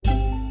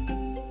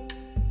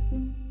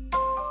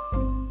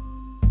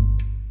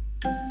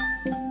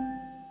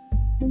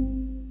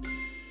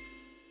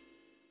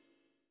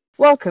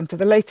Welcome to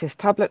the latest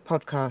Tablet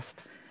podcast.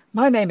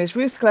 My name is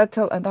Ruth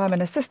Gledhill and I'm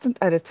an assistant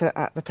editor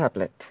at the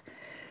Tablet.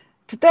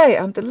 Today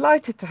I'm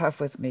delighted to have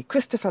with me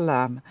Christopher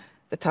Lamb,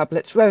 the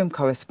Tablet's Rome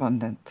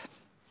correspondent.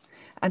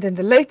 And in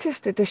the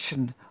latest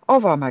edition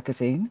of our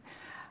magazine,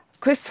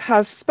 Chris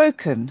has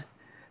spoken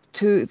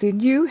to the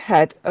new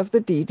head of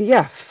the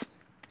DDF.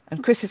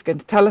 And Chris is going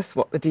to tell us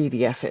what the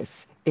DDF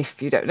is,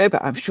 if you don't know,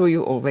 but I'm sure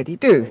you already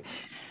do.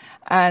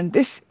 And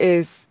this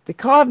is the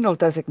Cardinal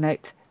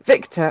Designate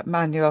Victor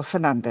Manuel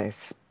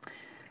Fernandez.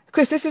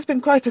 Chris, this has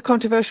been quite a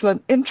controversial and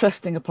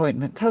interesting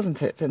appointment,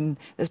 hasn't it? And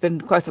there's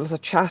been quite a lot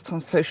of chat on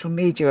social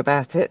media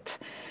about it.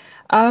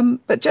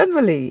 But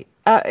generally,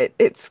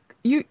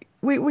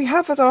 we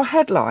have as our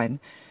headline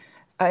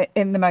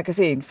in the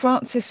magazine,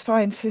 Francis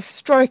finds his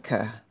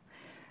striker.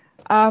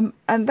 And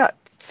that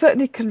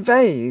certainly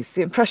conveys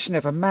the impression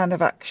of a man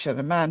of action,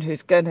 a man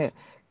who's going to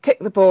kick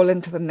the ball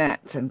into the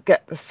net and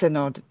get the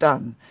synod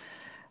done.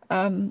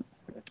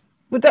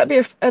 Would that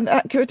be an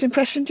accurate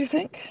impression, do you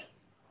think?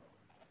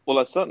 Well,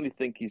 I certainly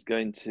think he's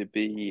going to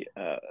be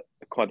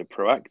quite a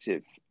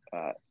proactive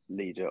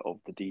leader of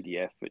the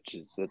DDF, which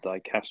is the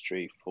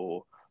dicastery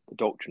for the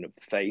doctrine of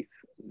the faith,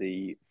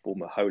 the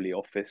former Holy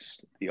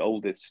Office, the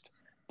oldest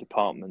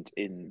department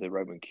in the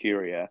Roman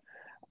Curia.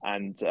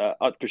 And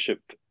Archbishop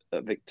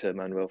Victor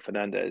Manuel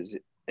Fernandez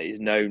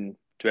is known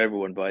to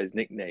everyone by his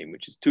nickname,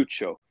 which is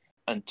Tucho.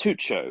 And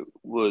Tucho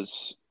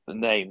was the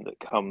name that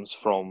comes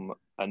from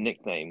a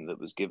nickname that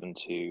was given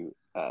to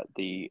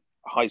the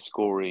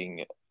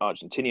high-scoring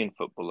Argentinian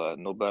footballer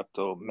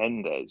Norberto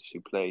Mendes,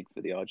 who played for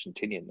the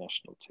Argentinian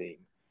national team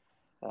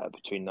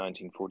between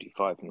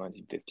 1945 and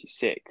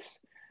 1956.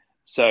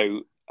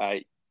 So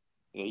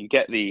you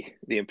get the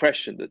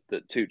impression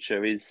that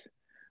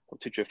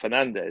Tucho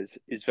Fernandez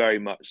is very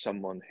much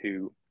someone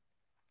who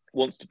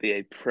wants to be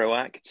a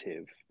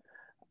proactive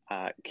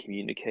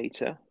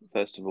communicator.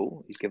 First of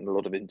all, he's given a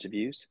lot of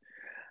interviews,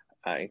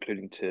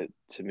 including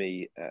to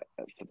me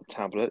for the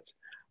Tablet.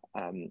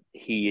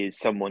 He is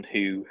someone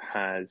who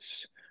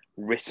has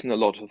written a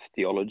lot of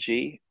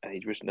theology.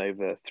 He's written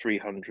over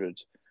 300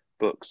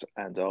 books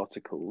and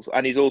articles.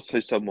 And he's also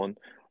someone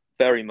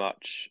very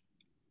much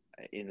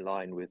in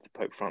line with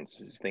Pope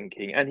Francis's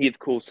thinking. And he, of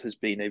course, has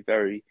been a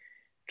very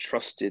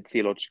trusted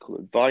theological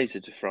advisor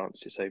to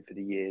Francis over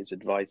the years,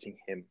 advising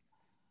him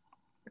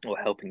or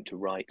helping to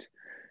write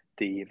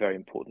the very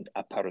important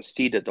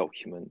Aparecida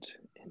document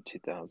in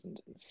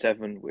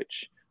 2007,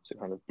 which is a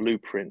kind of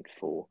blueprint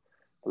for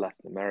the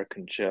Latin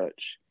American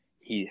church.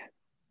 He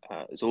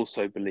is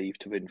also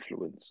believed to have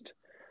influenced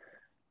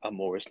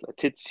Amoris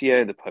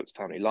Laetitia, the Pope's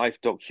family life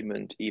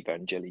document,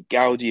 Evangelii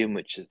Gaudium,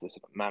 which is the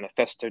sort of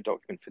manifesto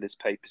document for this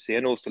papacy,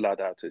 and also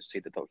Laudato Si,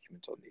 the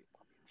document on the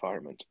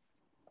environment.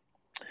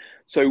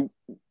 So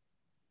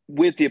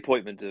with the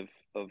appointment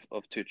of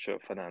Tucho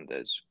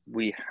Fernandez,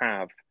 we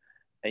have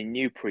a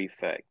new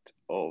prefect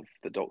of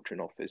the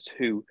Doctrine Office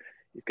who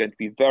is going to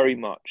be very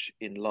much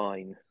in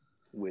line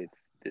with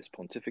this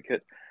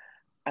pontificate,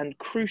 and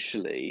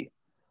crucially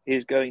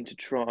is going to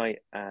try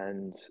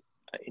and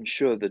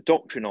ensure the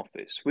Doctrine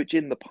Office, which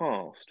in the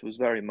past was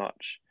very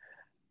much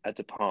a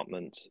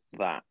department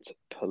that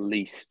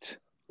policed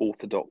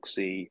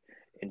orthodoxy,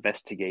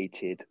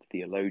 investigated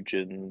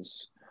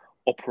theologians,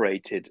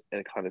 operated in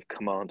a kind of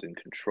command and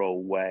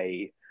control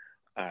way,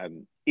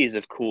 is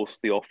of course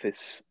the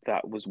office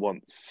that was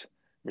once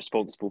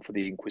responsible for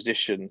the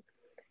Inquisition.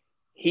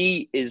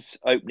 He is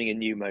opening a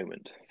new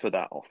moment for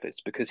that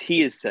office because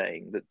he is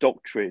saying that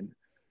doctrine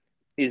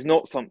is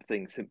not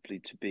something simply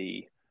to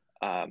be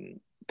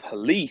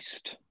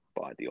policed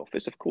by the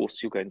office. Of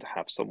course, you're going to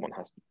have someone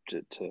has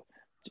to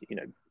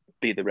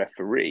be the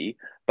referee,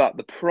 but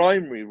the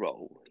primary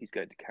role he's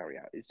going to carry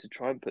out is to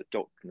try and put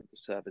doctrine at the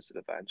service of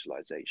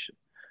evangelization.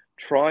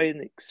 Try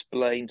and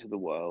explain to the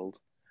world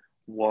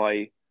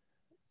why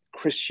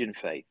Christian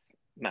faith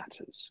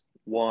matters,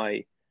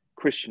 why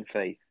Christian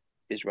faith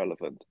is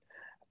relevant.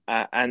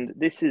 And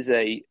this is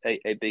a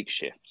big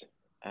shift.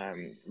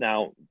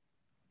 Now,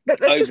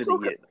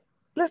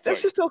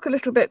 Let's just talk a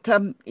little bit.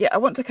 I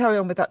want to carry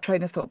on with that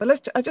train of thought,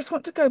 but I just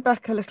want to go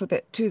back a little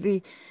bit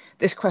to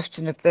this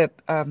question of the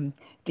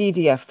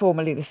DDF,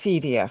 formerly the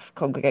CDF,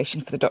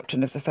 Congregation for the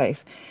Doctrine of the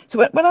Faith. So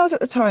when I was at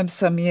the Times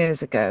some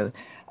years ago,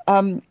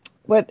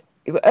 when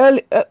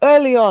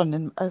early on,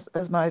 and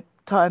as my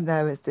time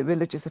there as the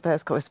religious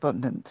affairs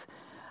correspondent,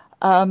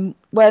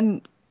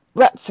 when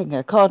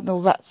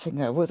Cardinal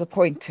Ratzinger was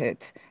appointed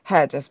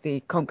head of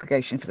the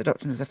Congregation for the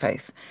Doctrine of the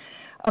Faith.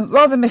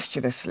 Rather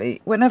mischievously,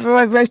 whenever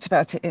I wrote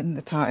about it in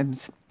the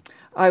Times,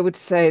 I would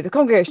say the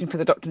Congregation for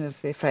the Doctrine of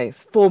the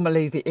Faith,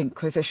 formerly the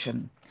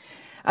Inquisition.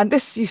 And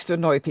this used to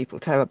annoy people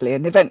terribly,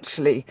 and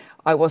eventually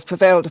I was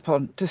prevailed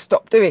upon to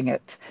stop doing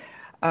it,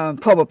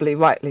 probably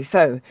rightly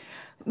so.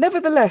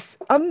 Nevertheless,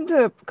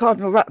 under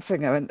Cardinal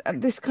Ratzinger,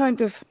 and this kind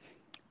of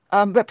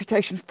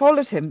reputation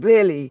followed him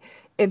really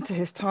into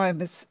his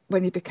time as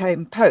when he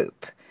became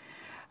Pope,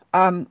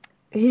 Pope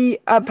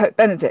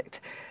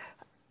Benedict,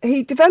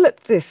 he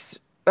developed this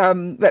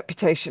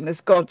reputation as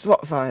God's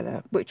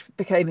Rottweiler, which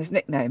became his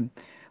nickname,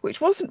 which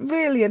wasn't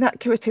really an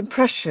accurate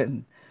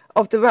impression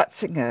of the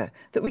Ratzinger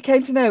that we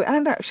came to know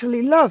and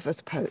actually love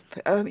as Pope.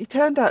 He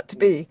turned out to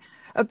be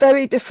a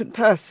very different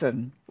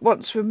person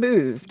once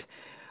removed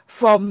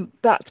from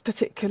that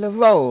particular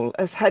role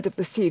as head of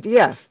the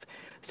CDF.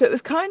 So it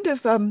was kind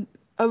of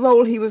a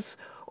role he was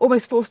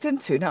almost forced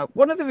into. Now,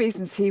 one of the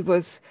reasons he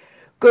was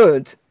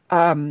good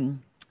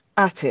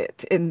at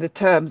it in the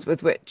terms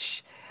with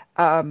which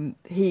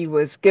he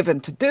was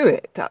given to do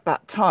it at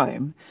that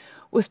time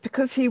was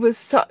because he was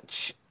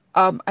such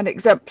an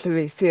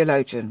exemplary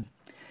theologian,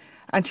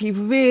 and he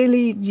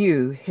really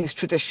knew his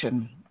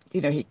tradition.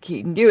 You know,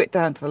 he knew it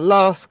down to the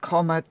last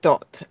comma,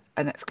 dot,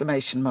 and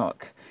exclamation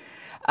mark.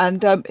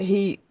 And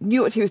he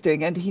knew what he was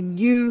doing, and he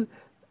knew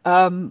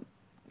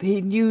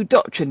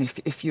doctrine,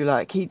 if you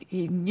like.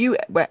 He knew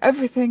where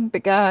everything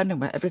began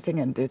and where everything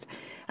ended,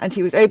 and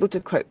he was able to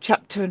quote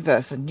chapter and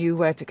verse and knew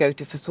where to go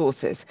to for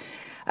sources.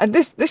 And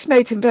this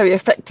made him very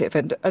effective,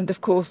 and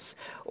of course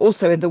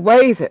also in the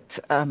way that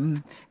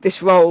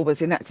this role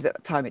was enacted at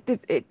the time,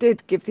 it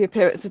did give the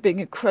appearance of being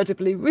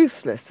incredibly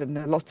ruthless, and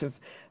a lot of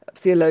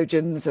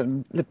theologians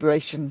and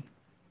liberation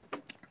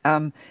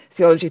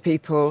theology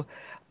people,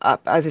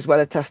 as is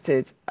well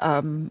attested,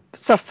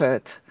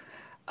 suffered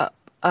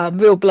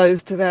real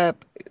blows to their,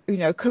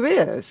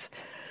 careers.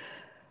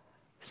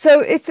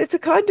 So it's a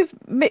kind of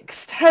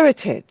mixed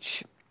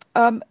heritage.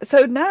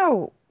 So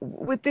now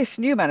with this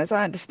new man, as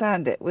I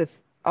understand it,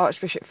 with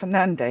Archbishop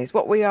Fernandez,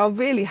 what we are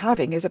really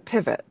having is a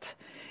pivot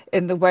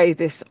in the way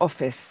this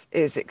office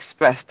is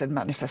expressed and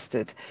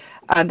manifested.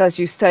 And as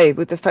you say,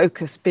 with the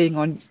focus being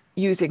on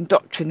using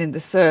doctrine in the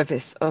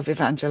service of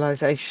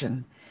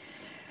evangelization.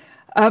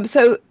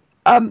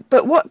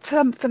 But what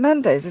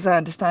Fernandez, as I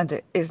understand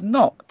it, is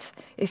not,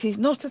 is he's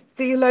not a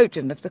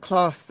theologian of the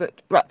class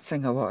that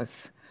Ratzinger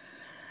was.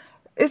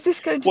 Is this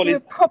going to Well, be a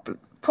he's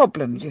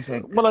problem, do you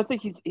think? well. I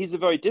think he's a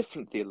very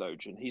different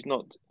theologian. He's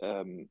not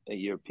a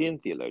European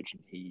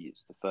theologian. He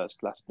is the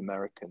first Latin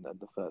American and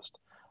the first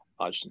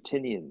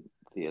Argentinian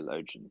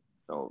theologian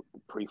or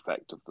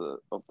prefect of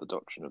the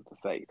doctrine of the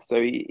faith. So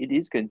it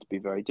is going to be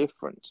very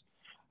different.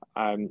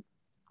 Um,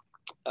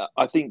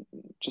 I think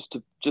just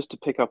to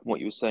pick up on what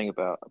you were saying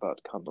about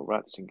Cardinal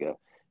Ratzinger,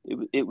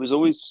 it was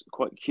always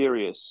quite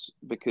curious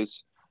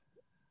because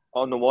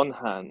on the one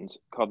hand,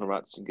 Cardinal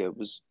Ratzinger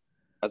was,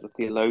 as a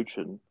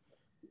theologian,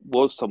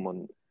 was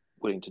someone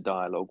willing to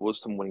dialogue, was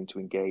someone willing to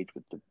engage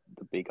with the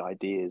big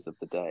ideas of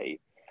the day,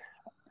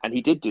 and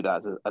he did do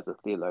that as a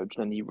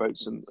theologian, and he wrote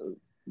some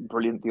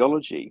brilliant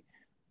theology,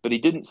 but he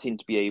didn't seem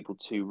to be able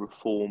to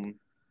reform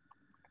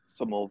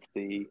some of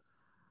the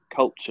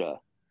culture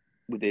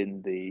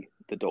within the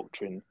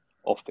doctrine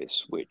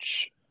office,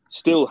 which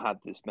still had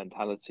this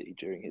mentality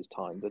during his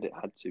time that it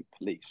had to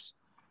police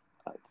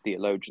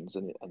theologians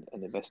and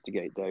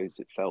investigate those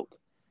it felt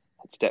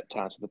had stepped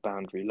out of the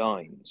boundary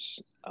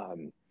lines.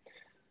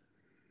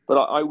 But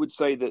I would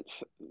say that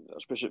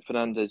Archbishop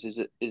Fernandez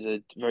is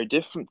a very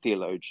different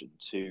theologian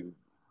to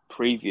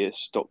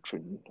previous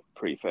doctrine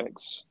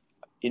prefects,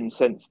 in the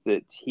sense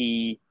that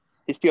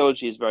his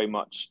theology is very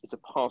much, it's a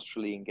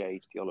pastorally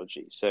engaged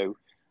theology. So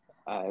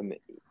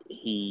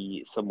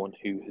he someone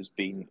who has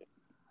been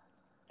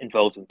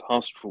involved in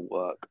pastoral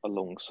work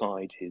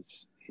alongside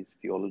his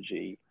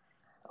theology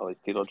or his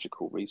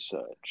theological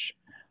research,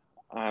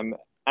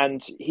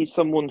 and he's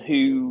someone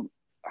who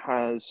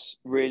has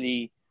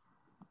really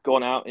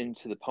gone out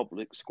into the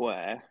public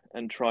square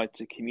and tried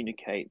to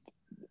communicate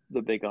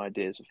the big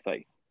ideas of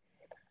faith.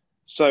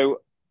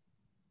 So,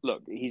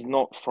 look, he's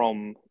not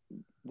from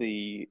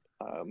the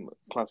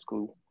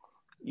classical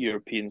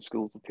European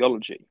schools of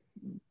theology,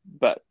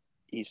 but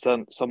he's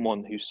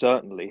someone who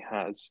certainly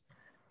has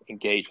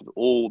engaged with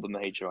all the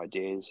major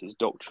ideas. His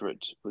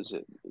doctorate was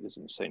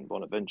in Saint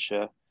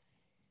Bonaventure.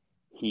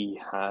 He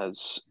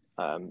has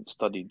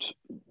studied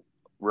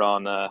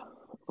Rana,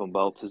 von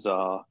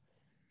Balthasar.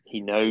 He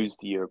knows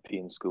the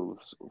European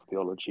schools of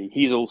theology.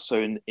 He's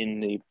also in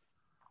the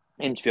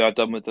interview I've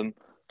done with them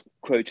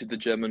quoted the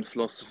German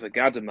philosopher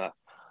Gadamer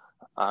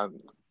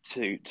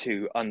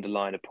to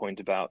underline a point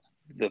about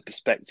the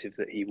perspective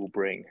that he will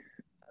bring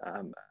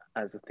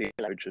as a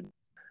theologian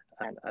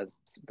and as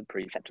the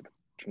prefect of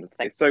the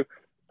faith. So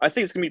I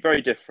think it's going to be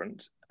very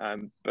different,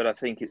 but I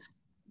think it's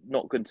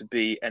not going to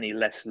be any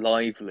less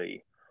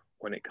lively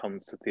when it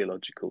comes to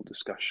theological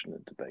discussion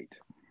and debate.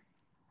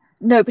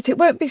 No, but it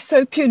won't be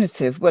so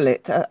punitive, will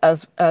it?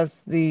 As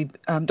the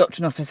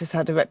Doctrine Office has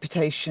had a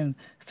reputation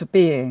for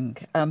being.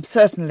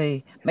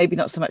 Certainly, maybe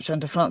not so much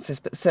under Francis,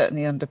 but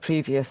certainly under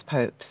previous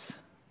popes.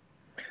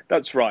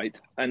 That's right,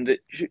 and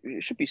it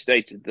should be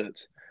stated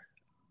that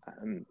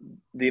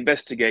the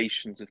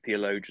investigations of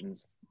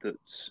theologians that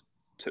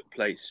took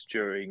place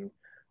during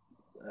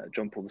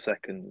John Paul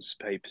II's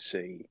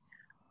papacy,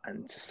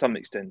 and to some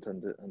extent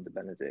under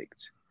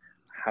Benedict,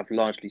 have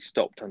largely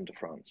stopped under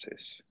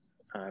Francis.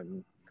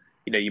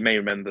 You may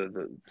remember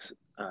that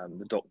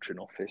the Doctrine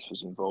Office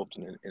was involved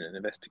in an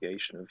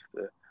investigation of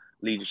the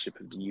leadership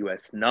of the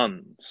US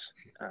nuns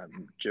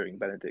during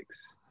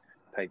Benedict's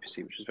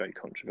papacy, which was very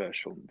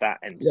controversial. That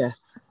ended,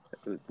 Yes.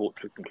 brought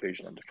to a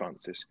conclusion under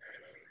Francis.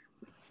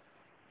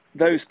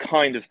 Those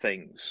kind of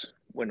things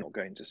we're not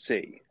going to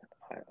see.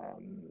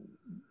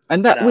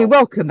 And that we Now,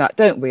 welcome that,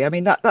 don't we? I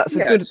mean, that's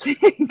a good yes,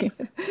 thing.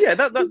 yeah,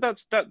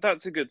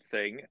 that's a good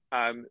thing.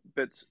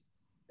 But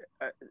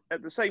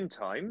at the same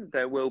time,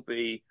 there will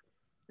be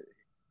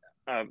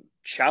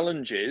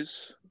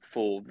challenges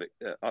for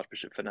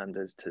Archbishop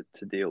Fernandez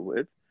to deal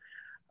with.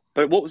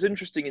 But what was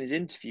interesting in his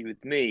interview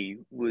with me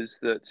was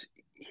that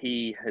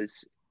he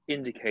has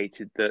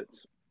indicated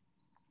that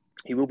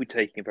he will be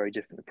taking a very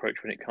different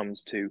approach when it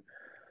comes to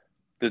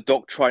the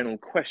doctrinal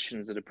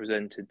questions that are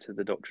presented to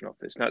the Doctrine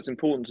Office. Now, it's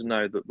important to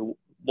know that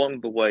one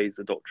of the ways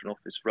the Doctrine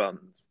Office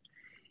runs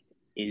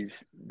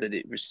is that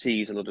it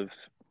receives a lot of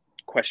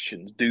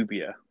questions,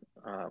 dubia,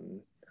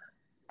 and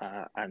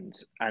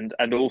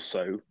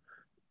also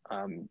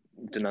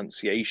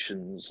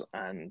denunciations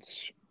and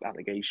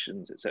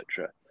allegations,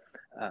 etc.,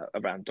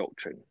 around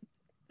doctrine.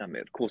 I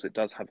mean, of course, it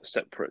does have a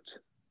separate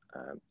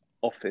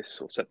office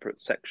or separate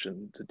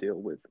section to deal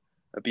with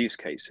abuse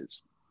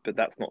cases, but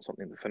that's not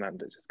something that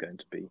Fernandez is going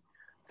to be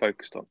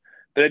focused on.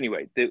 But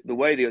anyway, the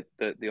way the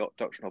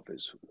Doctrine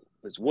Office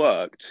has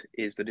worked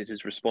is that it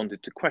has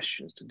responded to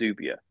questions, to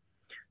dubia.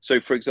 So,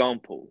 for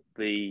example,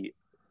 the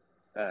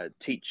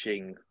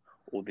teaching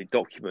or the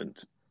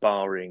document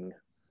barring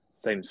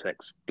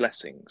same-sex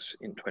blessings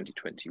in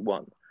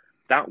 2021,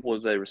 that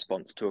was a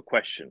response to a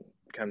question: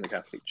 can the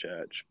Catholic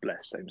Church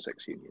bless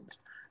same-sex unions?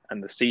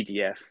 And the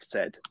CDF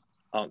said,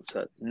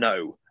 answer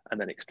no, and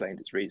then explained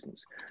its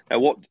reasons. Now,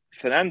 what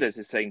Fernandez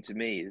is saying to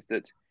me is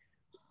that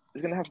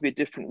there's going to have to be a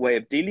different way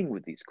of dealing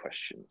with these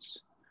questions.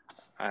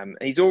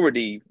 He's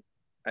already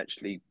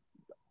actually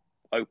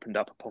opened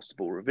up a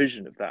possible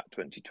revision of that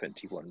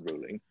 2021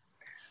 ruling.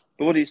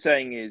 But what he's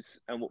saying is,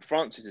 and what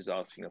Francis is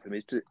asking of him,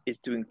 is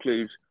to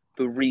include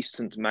the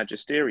recent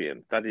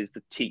magisterium, that is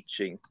the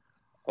teaching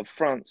of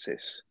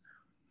Francis,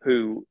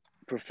 who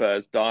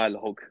prefers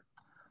dialogue,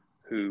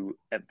 who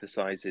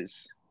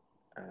emphasizes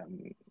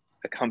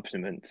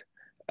accompaniment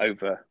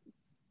over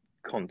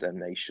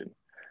condemnation.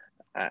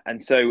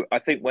 And so I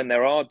think when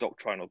there are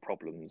doctrinal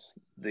problems,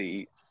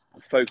 the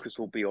focus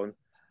will be on,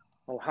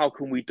 oh, how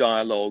can we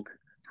dialogue?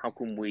 How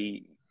can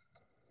we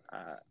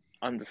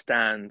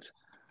understand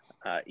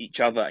each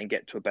other and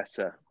get to a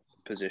better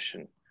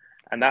position?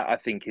 And that, I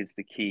think, is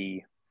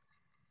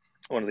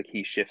one of the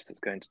key shifts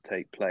that's going to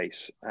take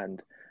place.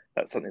 And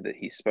that's something that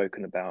he's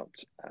spoken about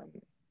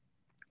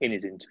in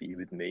his interview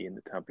with me in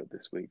the tablet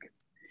this week.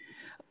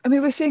 I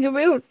mean, we're seeing a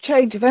real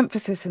change of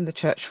emphasis in the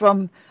church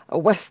from a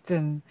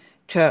Western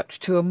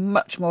church to a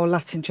much more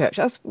Latin church,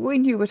 as we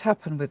knew would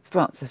happen with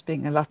Francis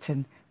being a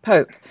Latin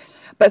pope.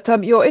 But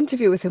your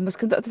interview with him was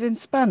conducted in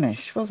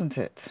Spanish, wasn't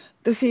it?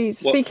 Does he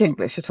Well, speak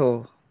English at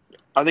all?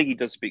 I think he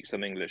does speak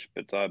some English,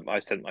 but I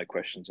sent my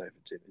questions over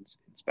to him in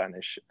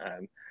Spanish.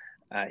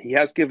 He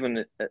has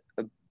given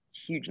a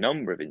huge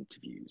number of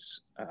interviews.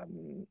 I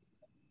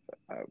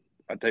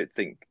don't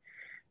think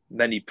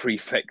many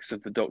prefects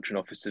of the Doctrine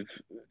Office have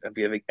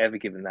ever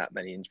given that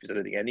many interviews. I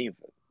don't think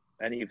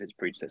any of his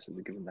predecessors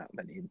have given that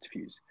many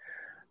interviews,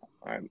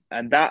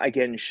 and that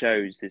again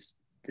shows this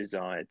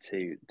desire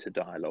to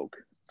dialogue.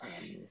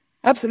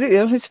 Absolutely.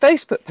 On his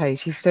Facebook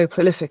page, he's so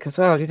prolific as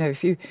well. You know,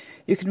 if you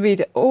can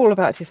read all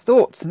about his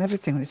thoughts and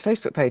everything on his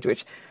Facebook page,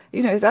 which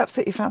is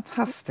absolutely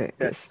fantastic.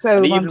 Yeah, It's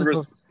so and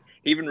wonderful.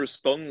 he even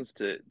responds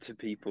to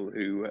people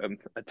who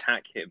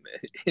attack him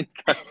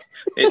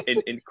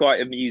in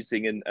quite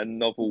amusing and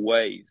novel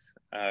ways.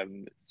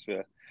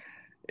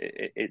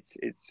 It's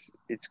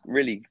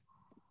really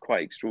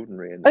quite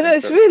extraordinary, I know, and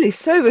it's so really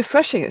so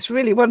refreshing. It's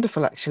really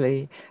wonderful,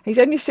 actually. He's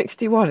only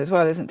 61 as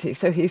well, isn't he?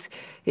 So he's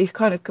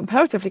kind of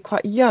comparatively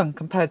quite young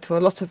compared to a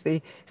lot of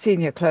the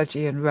senior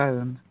clergy in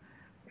Rome.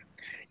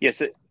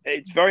 yes,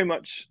 it's very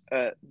much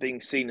being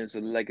seen as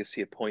a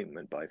legacy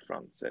appointment by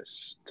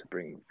Francis to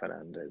bring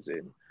Fernandez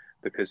in,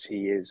 because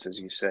he is, as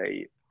you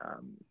say,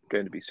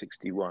 going to be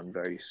 61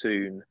 very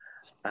soon,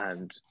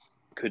 and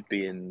could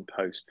be in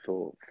post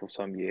for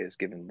some years,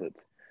 given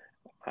that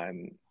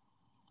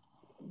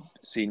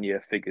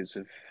senior figures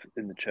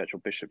in the church or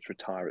bishops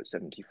retire at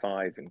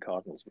 75 and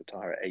cardinals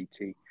retire at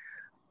 80.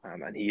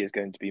 And he is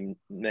going to be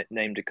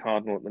named a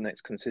cardinal at the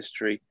next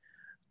consistory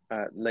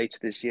later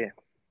this year.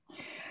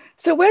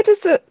 So where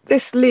does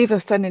this leave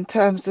us then in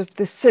terms of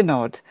the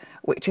synod,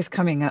 which is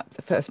coming up,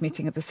 the first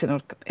meeting of the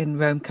synod in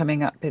Rome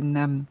coming up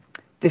in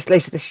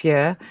later this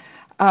year,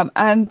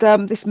 and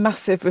this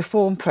massive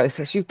reform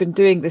process? You've been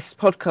doing this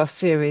podcast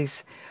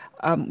series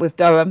with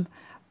Durham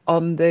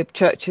on the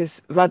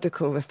church's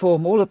radical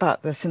reform, all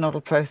about the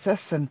synodal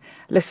process, and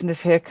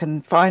listeners here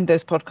can find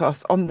those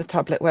podcasts on the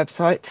tablet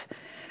website.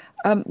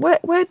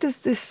 Where does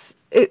this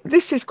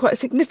is quite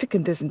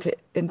significant, isn't it,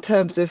 in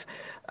terms of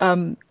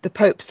the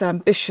Pope's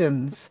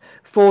ambitions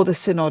for the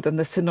synod and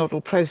the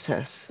synodal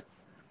process?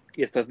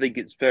 Yes, I think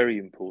it's very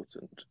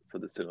important for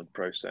the synod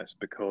process,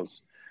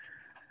 because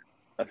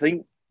I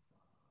think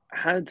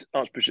had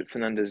Archbishop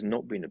Fernandez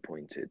not been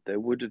appointed, there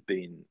would have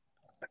been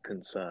a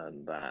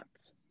concern that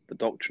the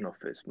Doctrine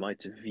Office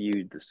might have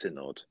viewed the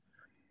synod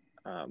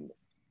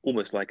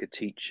almost like a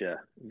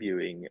teacher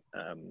viewing,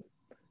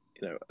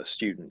 a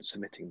student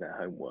submitting their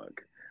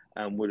homework,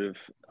 and would have,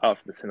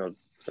 after the synod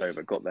was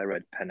over, got their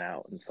red pen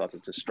out and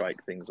started to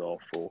strike things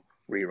off or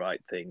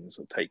rewrite things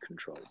or take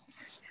control.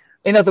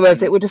 In other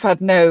words, it And would have had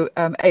no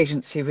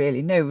agency,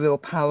 really, no real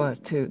power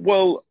to.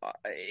 well,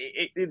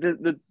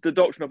 the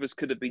Doctrine Office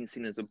could have been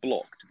seen as a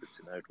block to the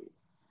synodal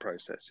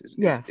process, is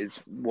Yes.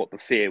 what the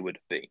fear would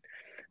have been.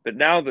 But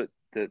now that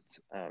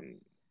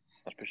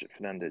Archbishop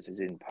Fernandez is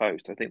in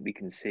post, I think we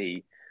can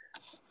see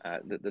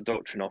that the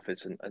Doctrine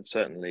Office and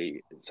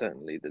certainly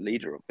the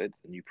leader of it,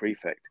 the new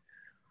prefect,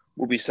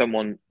 will be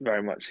someone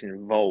very much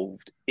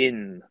involved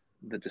in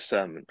the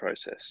discernment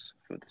process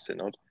for the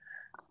synod,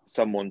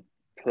 someone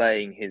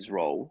playing his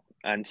role.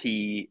 And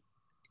he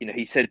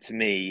said to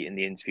me in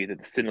the interview that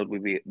the synod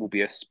will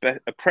be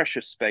a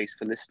precious space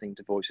for listening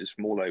to voices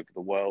from all over the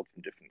world,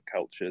 from different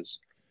cultures.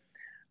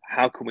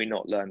 How can we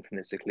not learn from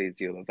this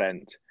ecclesial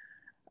event?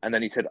 And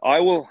then he said,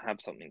 I will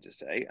have something to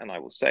say and I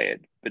will say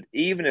it. But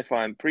even if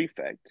I am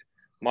prefect,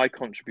 my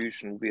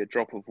contribution will be a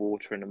drop of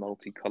water in a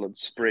multicolored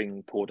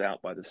spring poured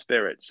out by the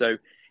Spirit. So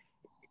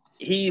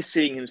he's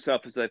seeing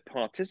himself as a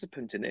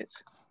participant in it,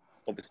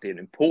 obviously an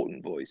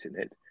important voice in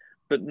it,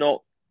 but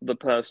not the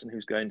person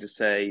who's going to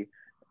say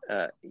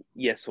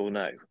yes or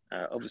no.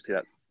 Obviously,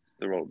 that's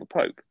the role of the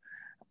Pope.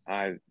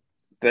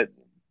 But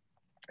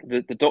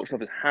the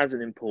Doctrine Office has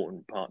an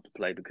important part to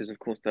play because, of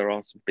course, there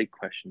are some big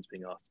questions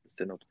being asked at the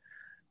Synod.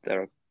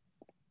 There are,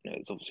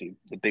 there's obviously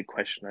the big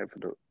question over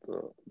the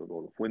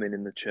role of women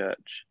in the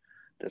church.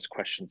 There's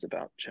questions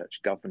about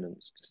church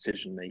governance,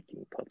 decision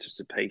making,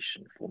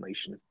 participation,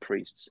 formation of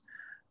priests.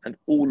 And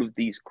all of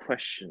these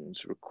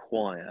questions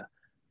require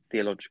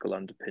theological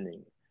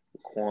underpinning,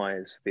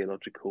 requires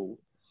theological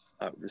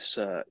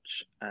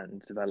research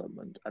and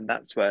development. And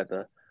that's where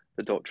the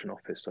Doctrine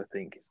Office, I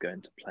think, is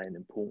going to play an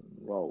important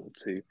role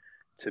to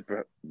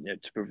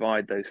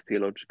provide those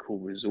theological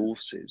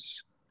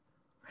resources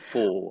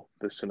for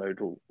the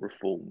synodal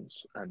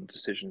reforms and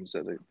decisions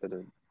that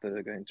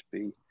are going to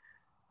be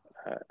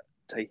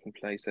taking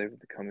place over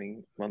the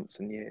coming months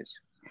and years.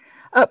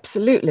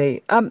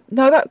 Absolutely.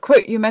 Now that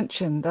quote you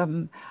mentioned,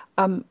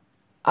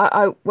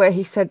 where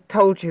he said,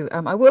 "Told you,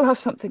 I will have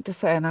something to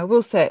say, and I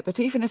will say it. But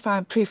even if I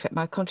am prefect,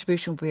 my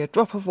contribution will be a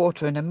drop of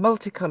water in a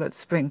multicolored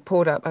spring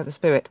poured out by the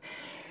Spirit."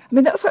 I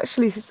mean, that's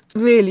actually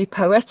really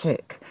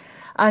poetic,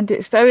 and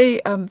it's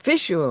very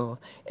visual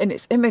in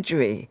its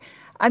imagery.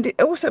 And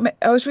it also,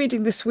 I was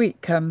reading this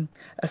week a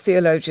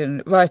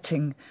theologian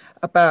writing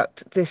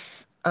about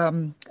this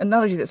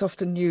analogy that's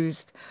often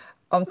used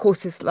on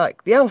courses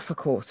like the Alpha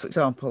course, for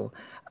example,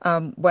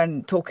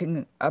 when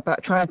talking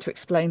about trying to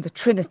explain the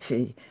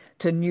Trinity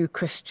to new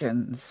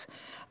Christians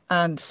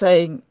and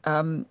saying,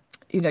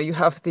 you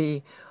have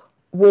the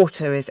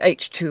water is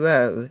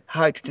H2O,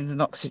 hydrogen and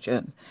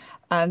oxygen,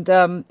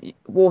 and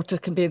water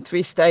can be in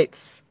three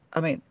states. I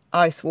mean,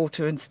 ice,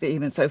 water, and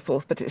steam, and so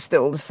forth, but it's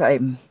still the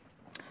same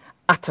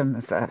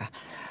atoms there.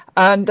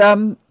 And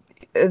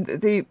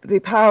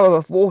the power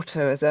of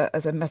water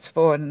as a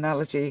metaphor and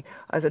analogy,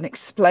 as an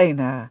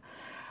explainer,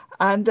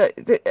 and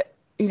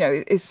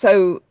is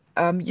so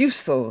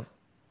useful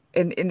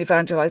in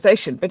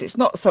evangelization. But it's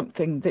not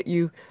something that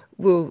you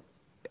will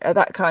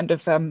that kind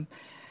of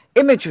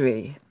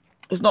imagery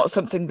is not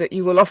something that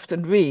you will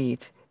often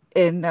read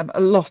in a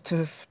lot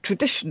of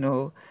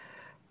traditional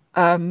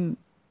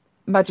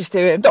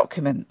magisterium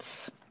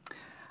documents.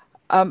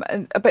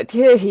 But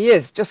here he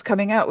is just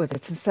coming out with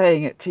it and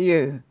saying it to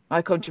you.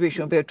 My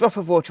contribution will be a drop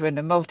of water in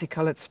a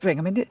multicolored spring.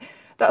 I mean,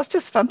 that's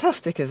just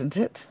fantastic, isn't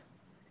it?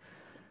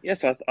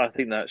 Yes, I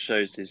think that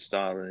shows his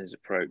style and his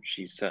approach.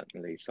 He's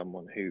certainly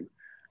someone who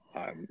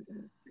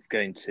is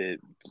going to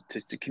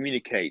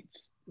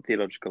communicate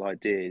theological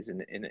ideas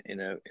in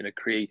a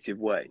creative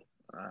way,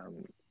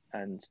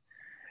 and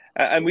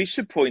we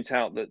should point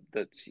out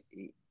that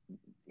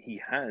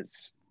he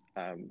has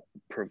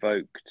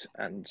provoked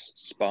and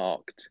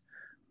sparked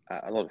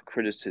a lot of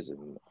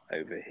criticism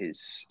over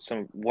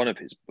one of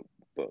his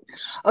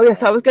books. Oh,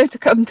 yes, I was going to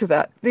come to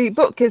that. The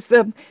book is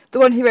the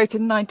one he wrote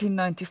in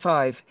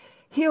 1995.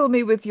 Heal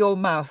Me with Your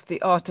Mouth, The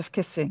Art of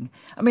Kissing.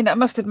 I mean, I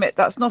must admit,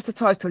 that's not a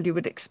title you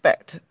would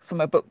expect from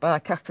a book by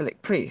a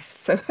Catholic priest.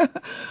 So,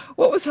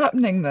 what was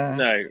happening there?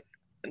 No,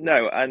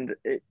 no, and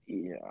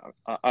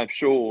I'm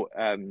sure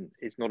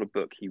it's not a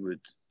book he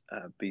would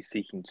be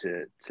seeking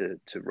to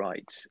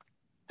write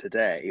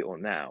today or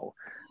now,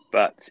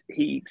 but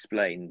he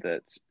explained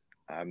that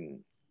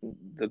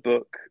the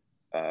book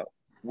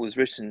was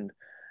written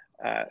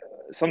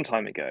some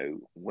time ago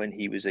when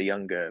he was a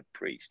younger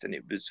priest, and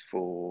it was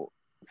for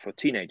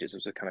teenagers. It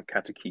was a kind of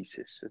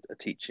catechesis, a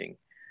teaching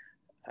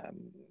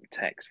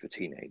text for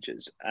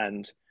teenagers,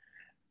 and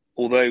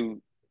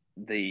although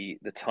the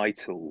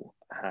title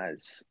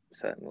has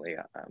certainly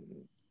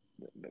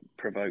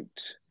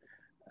provoked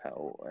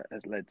or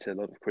has led to a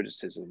lot of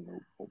criticism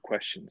or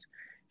questions.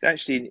 It's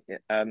actually,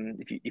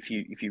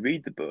 if you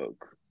read the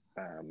book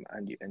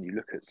and you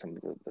look at some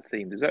of the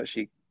themes, there's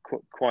actually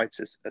quite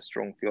a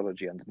strong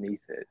theology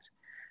underneath it.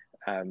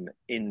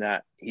 In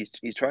that he's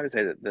trying to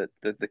say that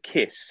the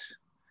kiss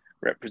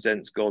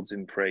represents God's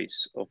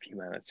embrace of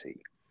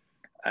humanity,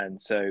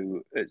 and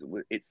so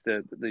it's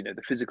the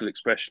the physical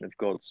expression of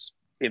God's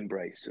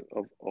embrace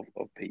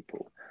of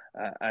people.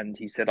 And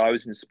he said, I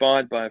was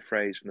inspired by a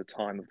phrase from the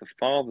time of the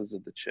fathers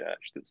of the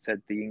church that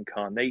said the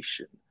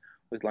incarnation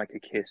was like a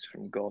kiss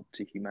from God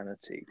to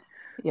humanity.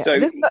 Yeah,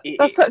 and So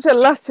that's such a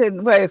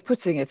Latin way of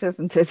putting it,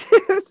 isn't it?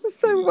 It's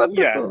so yeah,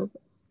 wonderful.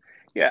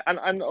 yeah,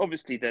 and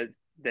obviously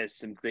there's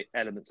some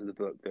elements of the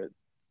book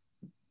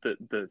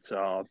that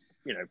are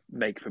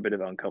make for a bit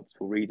of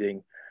uncomfortable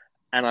reading,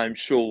 and I'm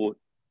sure,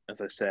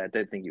 as I say, I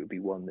don't think it would be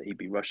one that he'd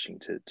be rushing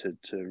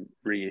to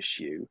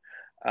reissue.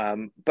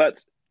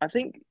 But I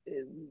think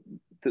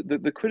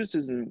the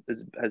criticism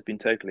has been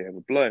totally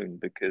overblown,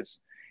 because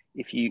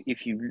if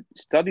you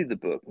study the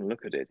book and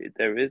look at it,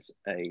 there is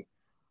a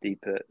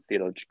deeper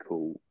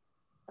theological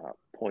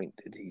point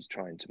that he's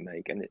trying to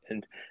make,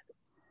 and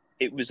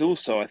it was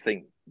also, I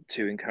think,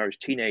 to encourage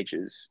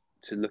teenagers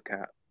to look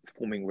at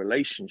forming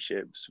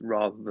relationships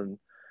rather than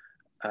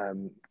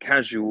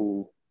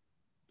casual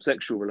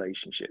sexual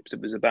relationships.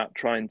 It was about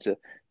trying to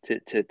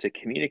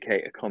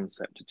communicate a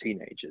concept to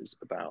teenagers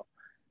about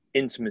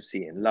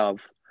intimacy and love,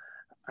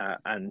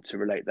 and to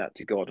relate that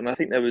to God. And I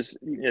think there was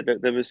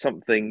there was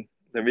something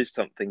there is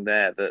something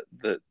there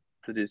that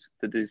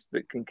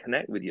can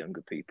connect with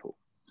younger people.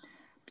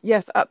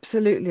 Yes,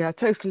 absolutely. I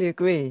totally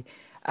agree.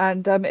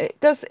 And it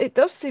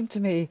does seem to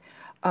me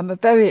a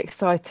very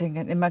exciting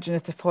and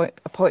imaginative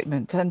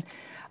appointment. And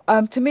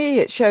to me,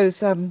 it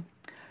shows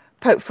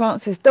Pope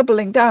Francis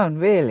doubling down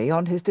really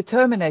on his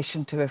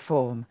determination to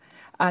reform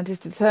and his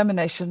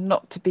determination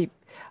not to be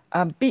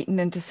beaten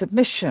into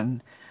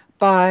submission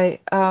by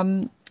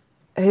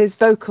his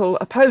vocal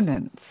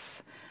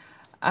opponents.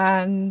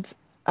 And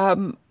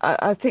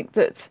I think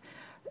that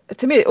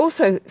to me, it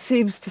also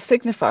seems to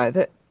signify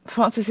that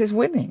Francis is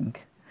winning.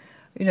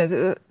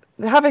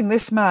 Having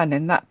this man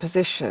in that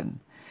position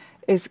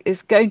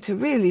is going to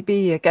really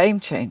be a game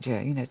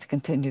changer. To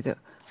continue the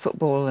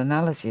football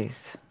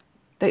analogies,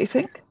 don't you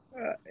think?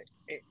 Uh,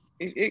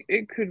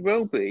 it could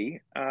well be.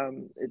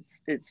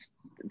 It's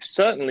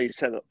certainly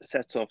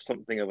set off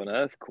something of an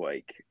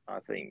earthquake, I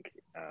think,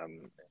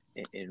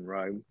 in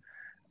Rome.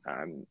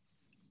 Um,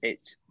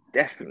 it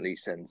definitely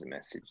sends a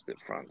message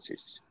that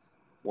Francis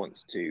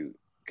wants to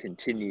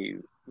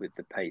continue with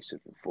the pace of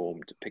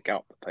reform, to pick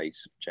up the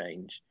pace of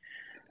change.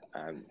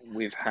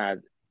 We've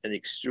had an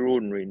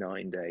extraordinary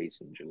 9 days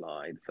in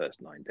July, the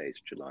first 9 days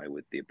of July,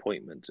 with the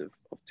appointment of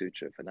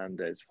Tucho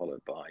Fernandez,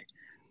 followed by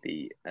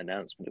the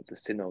announcement of the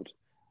synod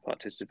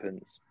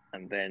participants,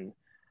 and then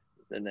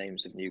the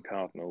names of new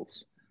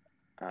cardinals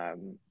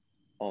um,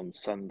 on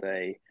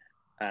Sunday,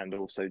 and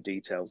also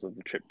details of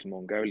the trip to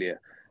Mongolia.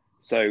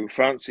 So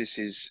Francis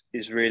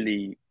is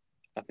really,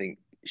 I think,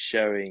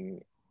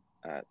 showing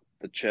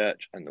the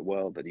church and the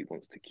world that he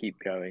wants to keep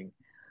going.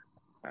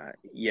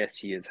 Yes,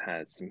 he has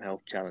had some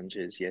health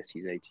challenges. Yes,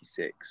 he's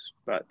 86,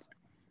 but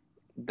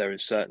there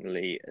is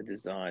certainly a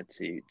desire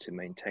to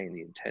maintain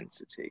the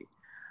intensity,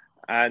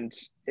 and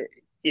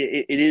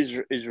it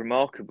is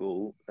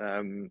remarkable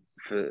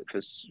for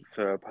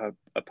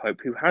a pope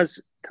who has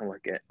come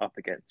up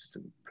against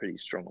some pretty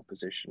strong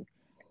opposition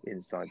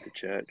inside the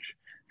church,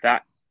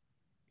 that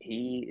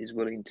he is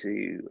willing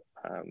to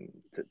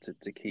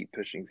keep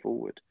pushing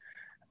forward.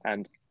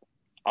 And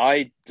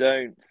I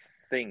don't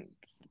think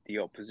the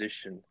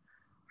opposition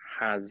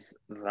has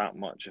that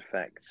much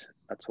effect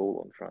at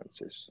all on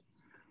Francis.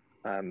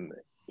 Um,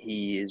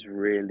 he is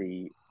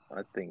really,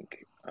 I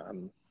think,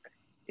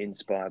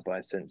 inspired by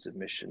a sense of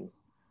mission.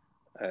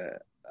 Uh,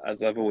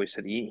 as I've always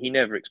said, he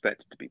never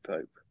expected to be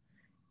Pope.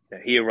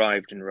 He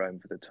arrived in Rome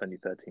for the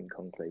 2013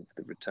 conclave with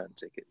the return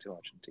ticket to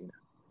Argentina.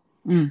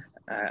 Mm.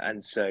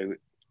 And so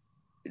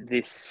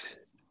this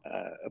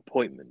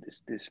appointment,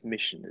 this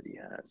mission that he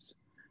has,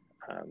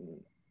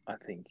 I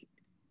think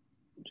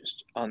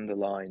just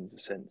underlines a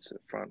sense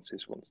that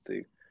Francis wants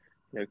to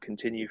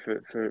continue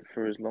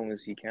for as long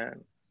as he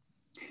can.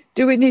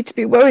 Do we need to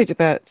be worried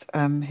about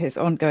his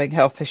ongoing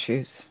health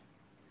issues?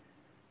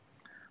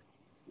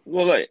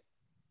 Well, look,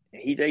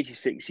 he's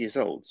 86 years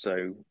old,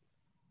 so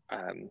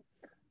um,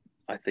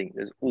 I think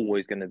there's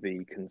always going to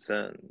be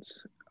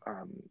concerns.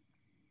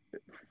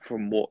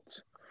 From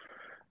what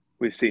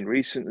we've seen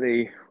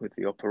recently with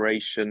the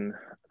operation,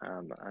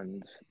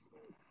 and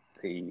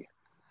the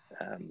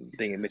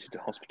being admitted to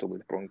hospital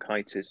with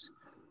bronchitis,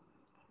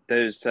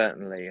 there's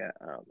certainly a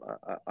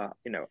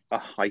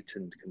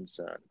heightened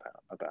concern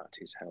about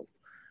his health.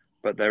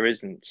 But there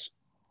isn't,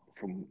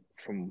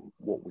 from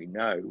what we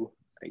know,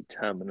 a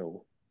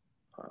terminal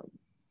um,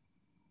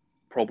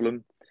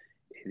 problem.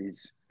 It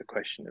is a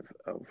question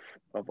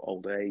of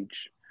old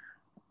age,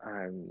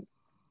 um,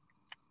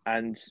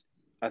 and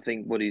I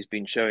think what he's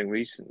been showing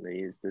recently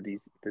is that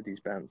he's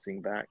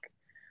bouncing back,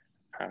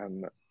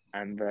 um,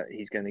 and that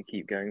he's going to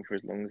keep going for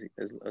as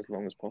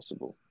long as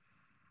possible.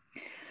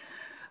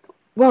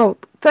 Well,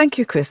 thank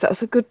you, Chris.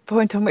 That's a good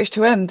point on which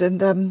to end,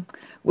 and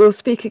we'll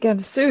speak again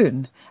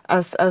soon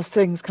as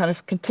things kind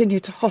of continue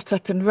to hot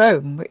up in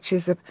Rome, which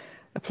is a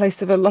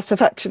place of a lot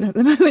of action at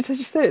the moment. As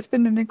you say, it's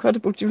been an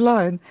incredible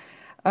July,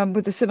 and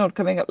with the synod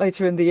coming up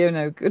later in the year,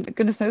 now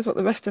goodness knows what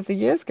the rest of the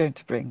year is going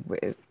to bring.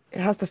 It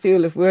has the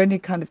feel of we're only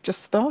kind of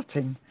just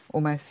starting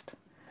almost.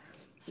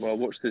 Well,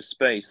 watch this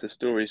space. The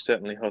story is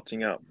certainly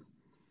hotting up.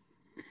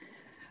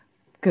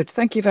 Good.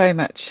 Thank you very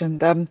much.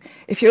 And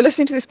if you're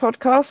listening to this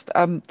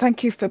podcast,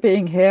 thank you for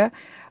being here.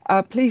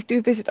 Please do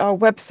visit our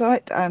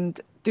website and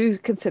do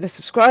consider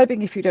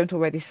subscribing if you don't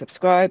already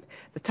subscribe,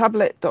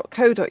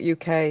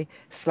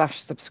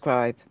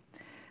 thetablet.co.uk/subscribe.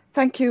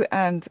 Thank you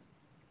and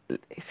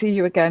see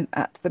you again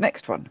at the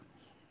next one.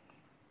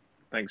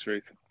 Thanks,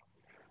 Ruth.